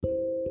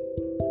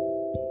Good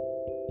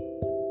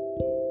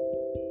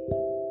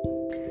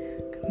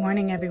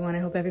morning, everyone. I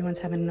hope everyone's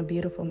having a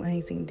beautiful,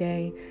 amazing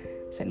day.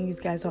 Sending you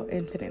guys all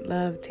infinite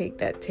love. Take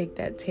that, take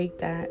that, take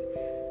that.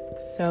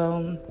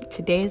 So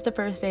today is the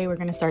first day we're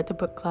going to start the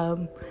book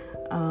club.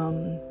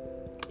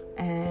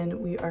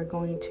 And we are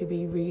going to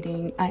be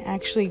reading. I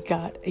actually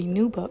got a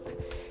new book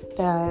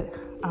that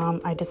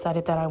I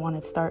decided that I want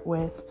to start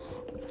with.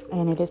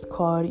 And it is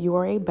called You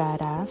Are a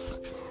Badass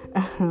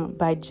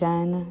by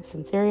Jen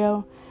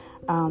Sincero.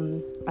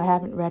 I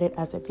haven't read it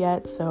as of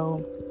yet,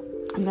 so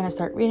I'm going to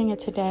start reading it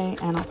today,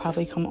 and I'll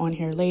probably come on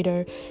here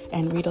later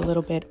and read a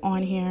little bit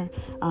on here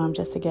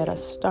just to get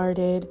us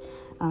started.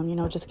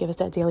 Just give us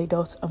that daily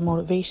dose of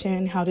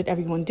motivation. How did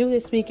everyone do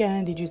this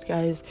weekend? Did you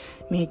guys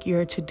make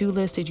your to-do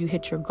list? Did you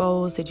hit your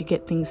goals? Did you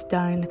get things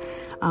done?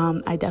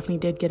 I definitely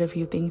did get a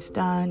few things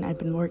done. I've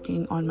been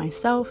working on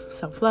myself,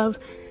 self-love,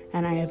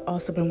 and I have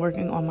also been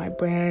working on my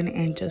brand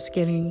and just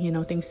getting,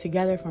 things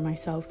together for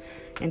myself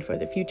and for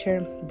the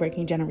future,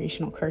 breaking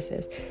generational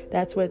curses.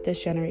 That's what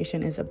this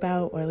generation is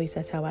about, or at least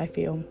that's how I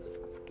feel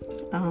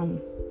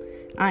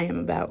I am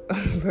about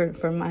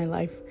for my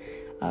life.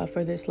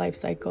 For this life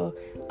cycle,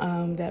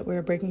 that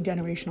we're breaking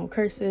generational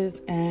curses,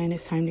 and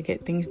it's time to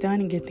get things done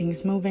and get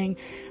things moving.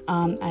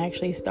 I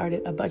actually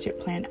started a budget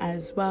plan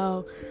as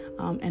well,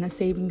 and a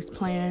savings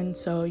plan.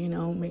 So,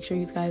 make sure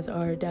you guys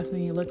are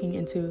definitely looking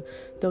into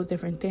those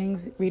different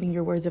things, reading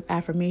your words of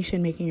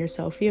affirmation, making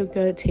yourself feel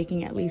good,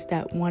 taking at least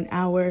that 1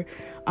 hour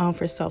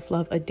for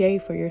self-love a day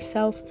for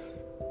yourself.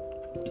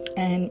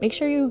 And make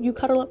sure you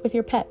cuddle up with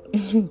your pet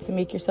to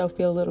make yourself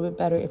feel a little bit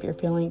better if you're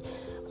feeling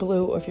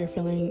blue or if you're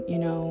feeling,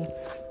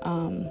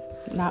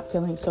 not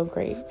feeling so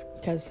great.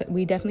 Because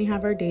we definitely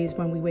have our days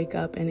when we wake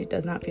up and it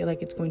does not feel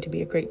like it's going to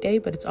be a great day,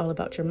 but it's all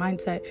about your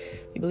mindset.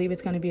 If you believe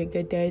it's going to be a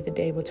good day, the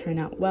day will turn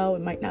out well.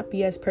 It might not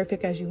be as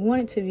perfect as you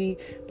want it to be,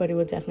 but it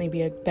will definitely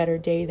be a better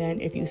day than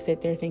if you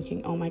sit there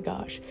thinking, oh my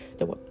gosh,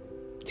 the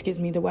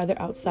weather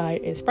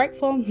outside is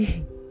frightful.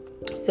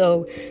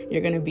 So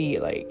you're going to be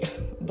like,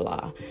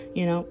 blah,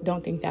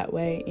 don't think that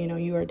way.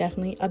 You are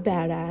definitely a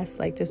badass.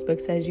 Like this book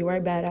says, you are a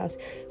badass.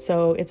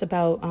 So it's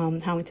about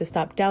how to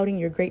stop doubting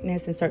your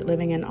greatness and start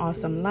living an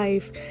awesome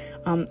life.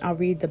 I'll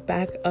read the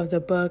back of the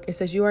book. It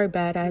says, You Are a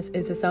Badass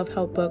is a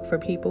self-help book for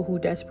people who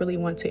desperately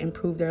want to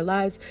improve their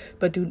lives,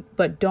 but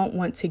don't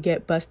want to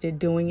get busted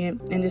doing it.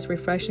 In this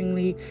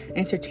refreshingly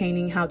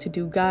entertaining how to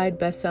do guide,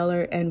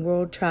 bestseller, and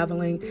world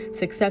traveling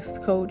success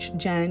coach,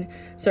 Jen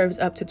serves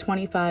up to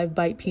 25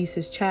 bite-sized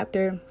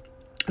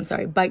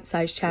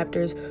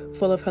chapters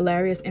full of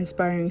hilarious,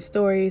 inspiring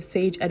stories,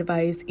 sage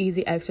advice,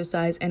 easy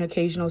exercise, and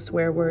occasional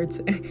swear words.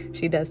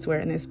 She does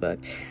swear in this book,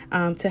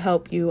 to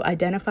help you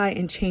identify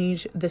and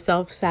change the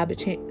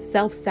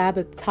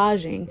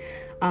self-sabotaging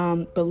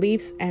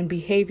beliefs and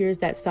behaviors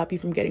that stop you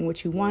from getting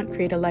what you want.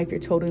 Create a life you're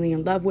totally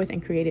in love with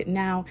and create it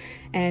now,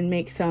 and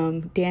make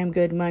some damn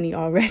good money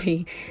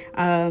already,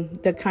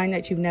 the kind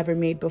that you've never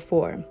made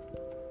before.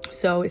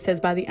 So it says,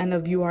 by the end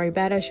of You Are a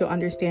Badass, you'll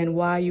understand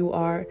why you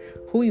are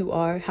who you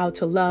are, how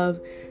to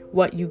love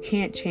what you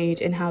can't change,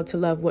 and how to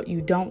love what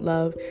you don't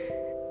love.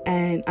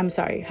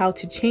 How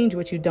to change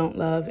what you don't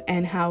love,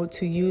 and how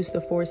to use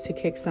the force to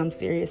kick some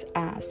serious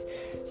ass.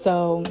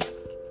 So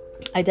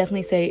I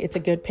definitely say it's a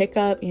good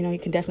pickup. You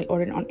can definitely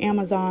order it on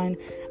Amazon.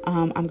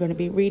 I'm going to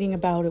be reading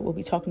about it. We'll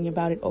be talking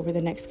about it over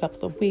the next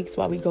couple of weeks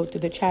while we go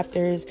through the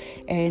chapters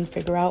and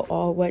figure out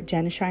all what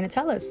Jen is trying to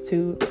tell us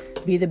to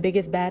be the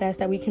biggest badass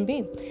that we can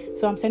be.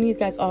 So I'm sending you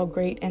guys all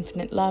great,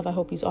 infinite love. I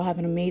hope you all have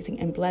an amazing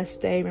and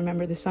blessed day.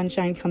 Remember, the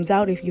sunshine comes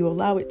out if you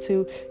allow it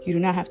to. You do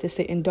not have to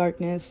sit in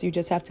darkness. You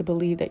just have to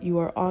believe that you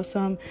are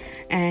awesome.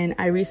 And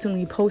I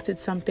recently posted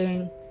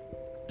something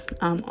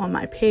on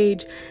my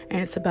page,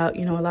 and it's about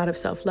a lot of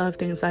self-love,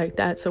 things like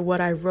that. So what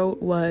I wrote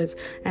was,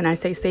 and I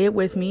say it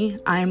with me: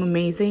 I am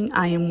amazing,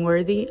 I am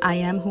worthy, I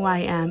am who I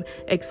am.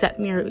 Accept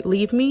me or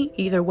leave me,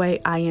 either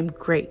way I am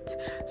great.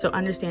 So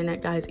understand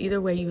that, guys. Either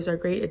way, you are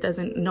great.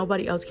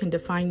 Nobody else can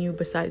define you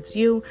besides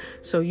you.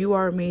 So you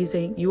are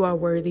amazing, you are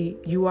worthy,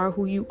 you are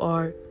who you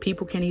are.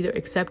 People can either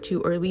accept you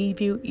or leave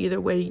you.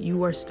 Either way,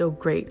 you are still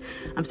great.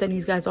 I'm sending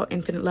you guys all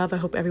infinite love. I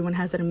hope everyone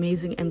has an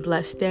amazing and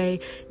blessed day.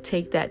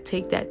 Take that,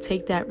 take that,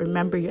 take that.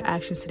 Remember, your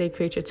actions today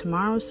create your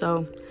tomorrow.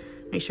 So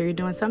make sure you're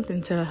doing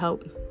something to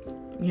help,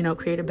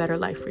 create a better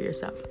life for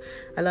yourself.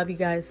 I love you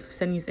guys.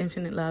 Sending you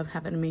infinite love.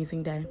 Have an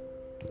amazing day.